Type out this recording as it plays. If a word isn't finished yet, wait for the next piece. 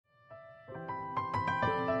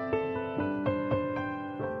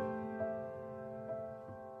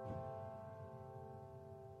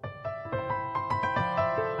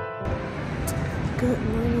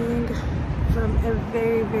a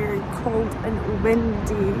very, very cold and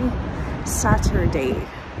windy Saturday.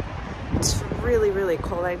 It's really, really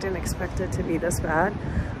cold. I didn't expect it to be this bad.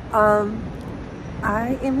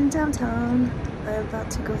 I am in downtown. I'm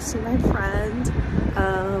about to go see my friend.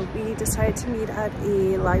 We decided to meet at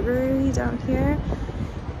a library down here,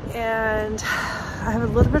 and I have a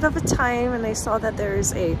little bit of a time, and I saw that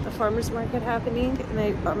there's a farmer's market happening, and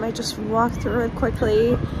I might just walk through it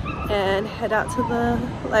quickly and head out to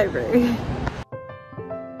the library.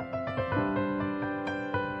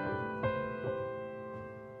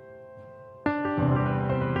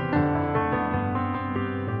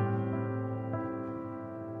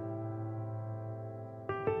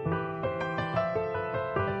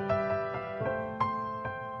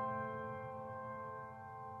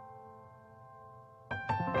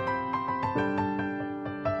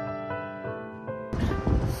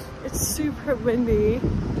 It's super windy.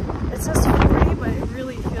 It says 40, but it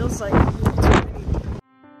really feels like 20.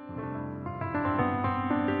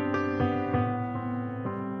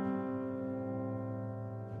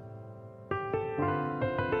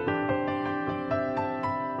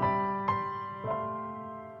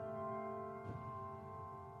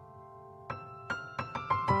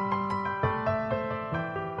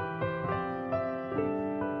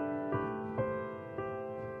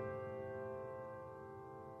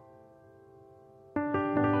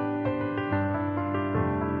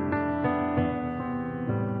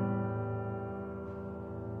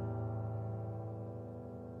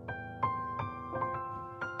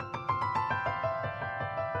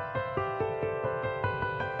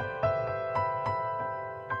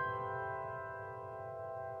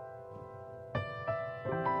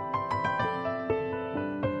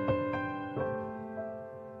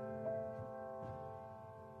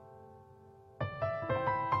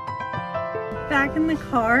 Back in the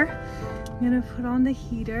car, I'm gonna put on the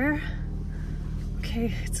heater.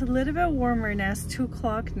 Okay, it's a little bit warmer now. It's 2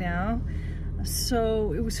 o'clock now.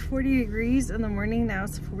 So it was 40 degrees in the morning, now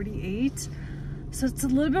it's 48. So it's a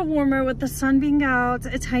little bit warmer with the sun being out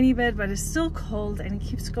a tiny bit, but it's still cold and it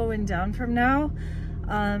keeps going down from now.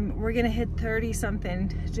 We're gonna hit 30 something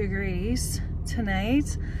degrees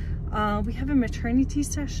tonight. We have a maternity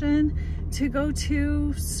session to go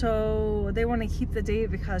to, so they want to keep the date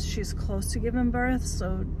because she's close to giving birth,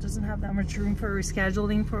 so doesn't have that much room for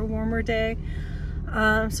rescheduling for a warmer day.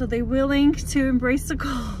 So they're willing to embrace the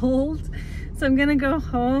cold. So I'm gonna go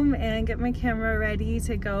home and get my camera ready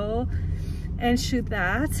to go and shoot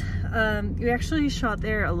that. We actually shot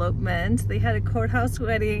their elopement. They had a courthouse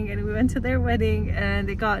wedding and we went to their wedding and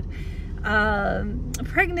they got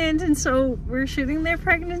pregnant, and so we're shooting their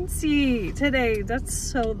pregnancy today. That's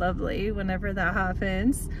so lovely whenever that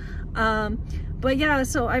happens. But yeah,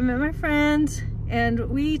 so I met my friend and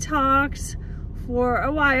we talked for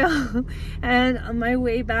a while and on my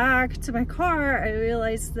way back to my car I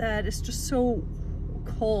realized that it's just so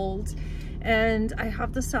cold, and I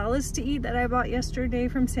have the salads to eat that I bought yesterday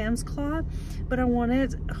from Sam's Club, but I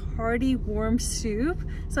wanted hearty warm soup,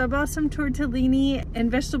 so I bought some tortellini and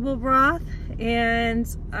vegetable broth, and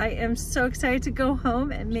I am so excited to go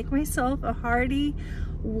home and make myself a hearty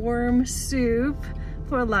warm soup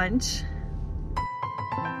for lunch.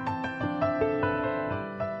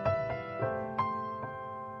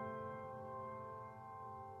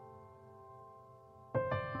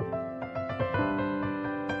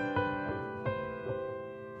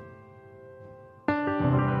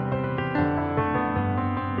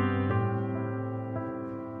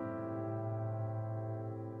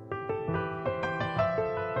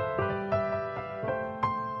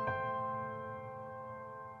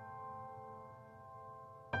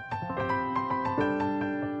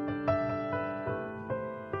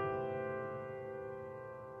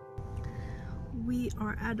 We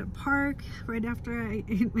are at a park. Right after I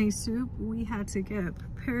ate my soup, we had to get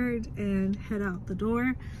prepared and head out the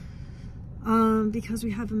door because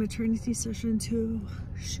we have a maternity session to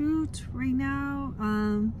shoot right now.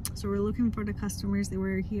 So we're looking for the customers. They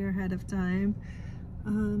were here ahead of time.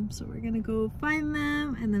 So we're gonna go find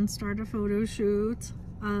them and then start a photo shoot.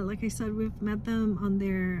 Like I said, we've met them on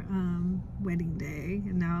their wedding day,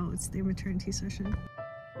 and now it's their maternity session.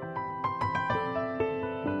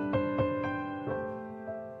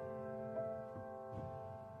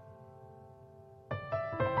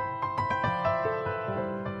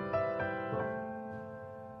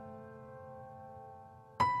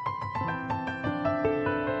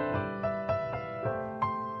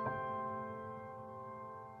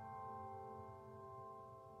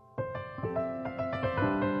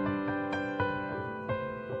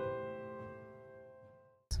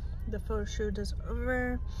 The photo shoot is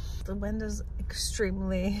over. The wind is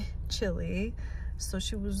extremely chilly, so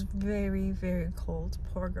she was very, very cold.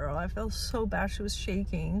 Poor girl. I felt so bad. She was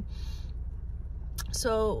shaking.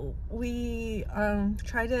 So we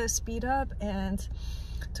tried to speed up and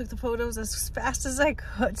took the photos as fast as I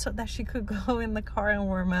could so that she could go in the car and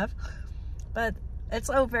warm up. But it's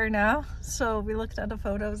over now, so we looked at the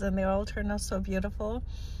photos and they all turned out so beautiful.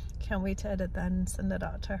 Can't wait to edit that and send it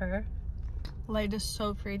out to her. Light is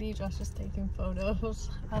so pretty. Josh is taking photos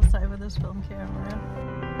outside with his film camera.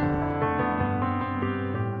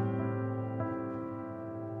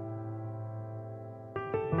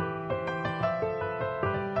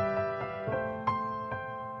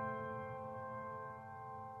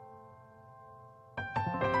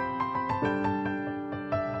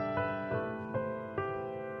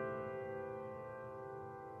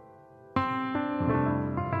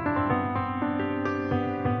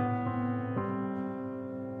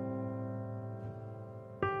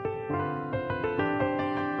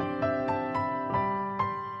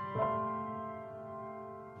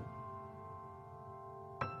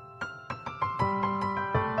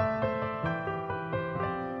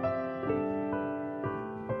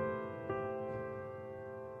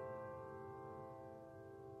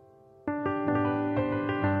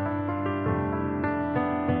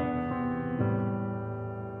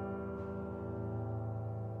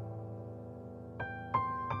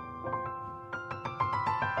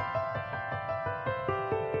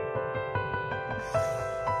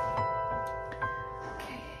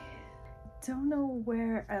 Don't know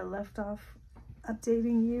where I left off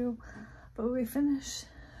updating you, but we finished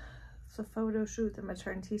the photo shoot, the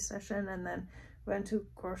maternity session, and then went to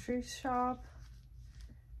grocery shop.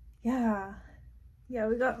 Yeah,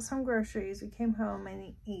 we got some groceries. We came home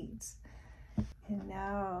and ate, and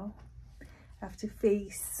now I have to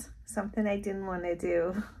face something I didn't want to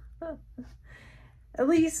do. At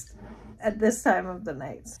least at this time of the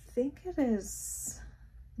night. I think it is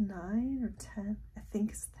 9 or 10. I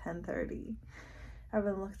think it's 10:30. I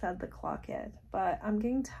haven't looked at the clock yet, but I'm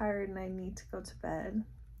getting tired and I need to go to bed.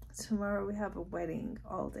 Tomorrow we have a wedding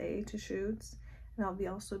all day to shoot, and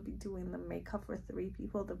I'll also be doing the makeup for 3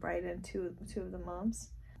 people, the bride and two of the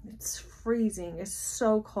moms. It's freezing. It's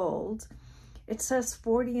so cold. It says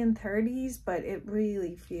 40 and 30s, but it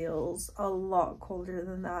really feels a lot colder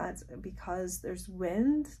than that because there's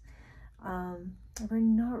wind. We're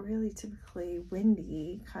not really typically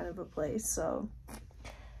windy kind of a place, so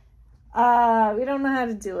we don't know how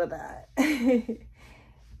to deal with that.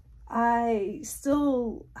 I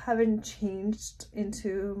still haven't changed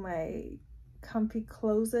into my comfy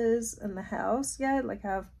clothes in the house yet. Like, I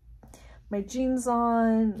have my jeans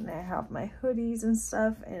on and I have my hoodies and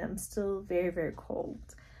stuff, and I'm still very, very cold.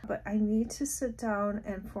 But I need to sit down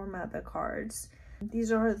and format the cards.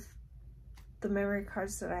 These are the memory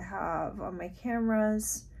cards that I have on my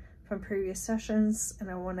cameras from previous sessions, and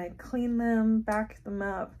I want to clean them, back them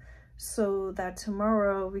up, so that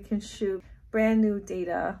tomorrow we can shoot brand new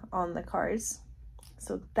data on the cards.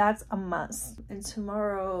 So that's a must. And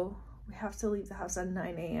tomorrow we have to leave the house at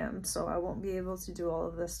 9 a.m. so I won't be able to do all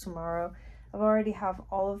of this tomorrow. I've already have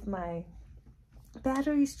all of my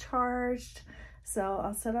batteries charged, so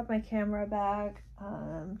I'll set up my camera bag.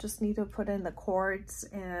 Just need to put in the cords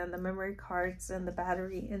and the memory cards and the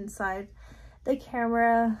battery inside the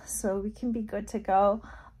camera so we can be good to go.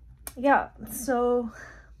 Yeah, so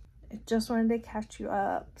I just wanted to catch you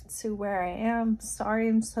up to where I am. Sorry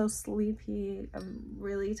I'm so sleepy. I'm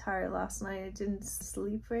really tired last night. I didn't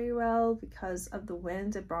sleep very well because of the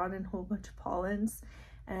wind. It brought in a whole bunch of pollens,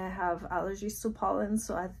 and I have allergies to pollen.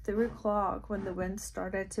 So at 3 o'clock when the wind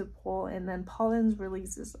started to pull, and then pollen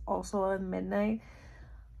releases also at midnight.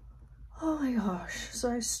 Oh my gosh.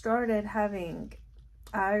 So I started having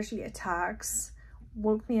allergy attacks,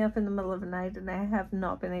 woke me up in the middle of the night, and I have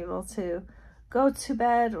not been able to go to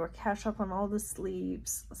bed or catch up on all the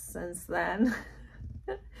sleeps since then.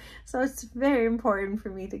 So it's very important for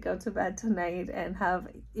me to go to bed tonight and have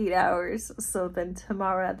 8 hours, so then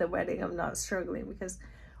tomorrow at the wedding I'm not struggling, because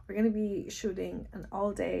we're going to be shooting an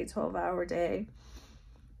all-day 12-hour day.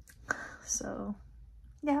 So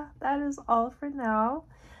yeah, that is all for now.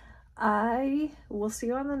 I will see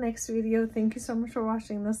you on the next video. Thank you so much for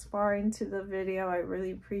watching this far into the video. I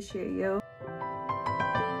really appreciate you.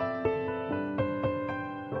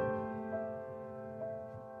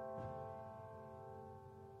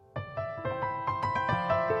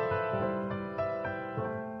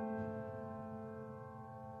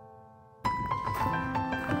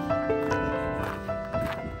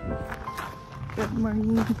 Good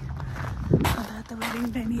morning. I'm at the wedding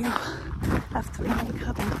venue. After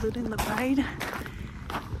makeup, including the bride,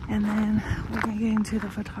 and then we're gonna get into the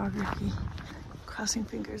photography. crossing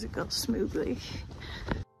fingers it goes smoothly.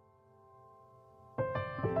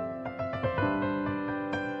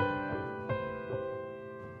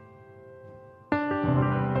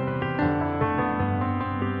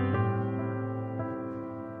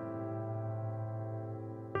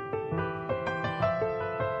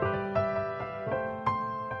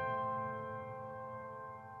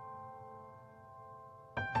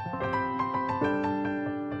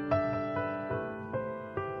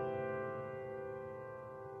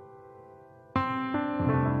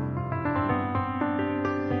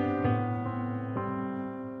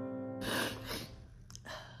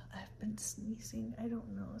 Sneezing. I don't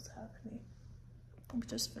know what's happening. I'm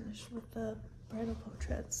just finished with the bridal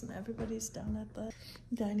portraits and everybody's down at the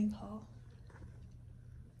dining hall.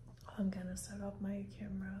 I'm gonna set up my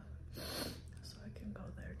camera so I can go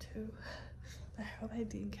there too. I hope I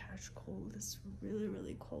didn't catch cold. It's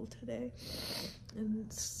really cold today and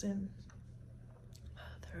it's in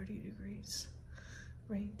 30 degrees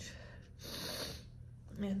range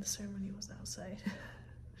and the ceremony was outside.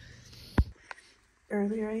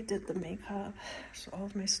 Earlier I did the makeup, so all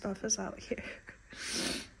of my stuff is out here.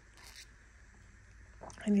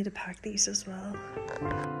 I need to pack these as well.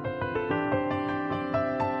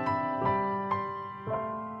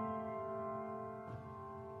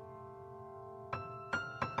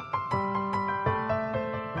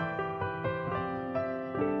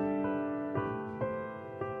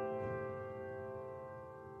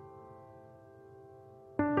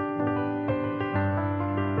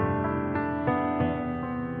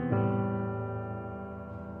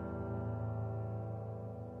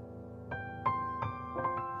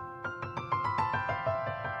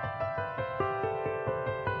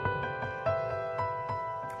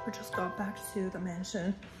 We just got back to the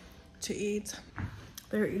mansion to eat.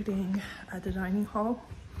 They're eating at the dining hall,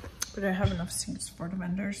 but I have enough seats for the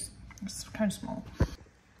vendors. It's kind of small.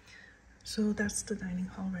 So that's the dining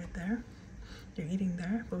hall right there. They're eating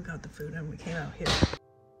there, but we got the food and we came out here.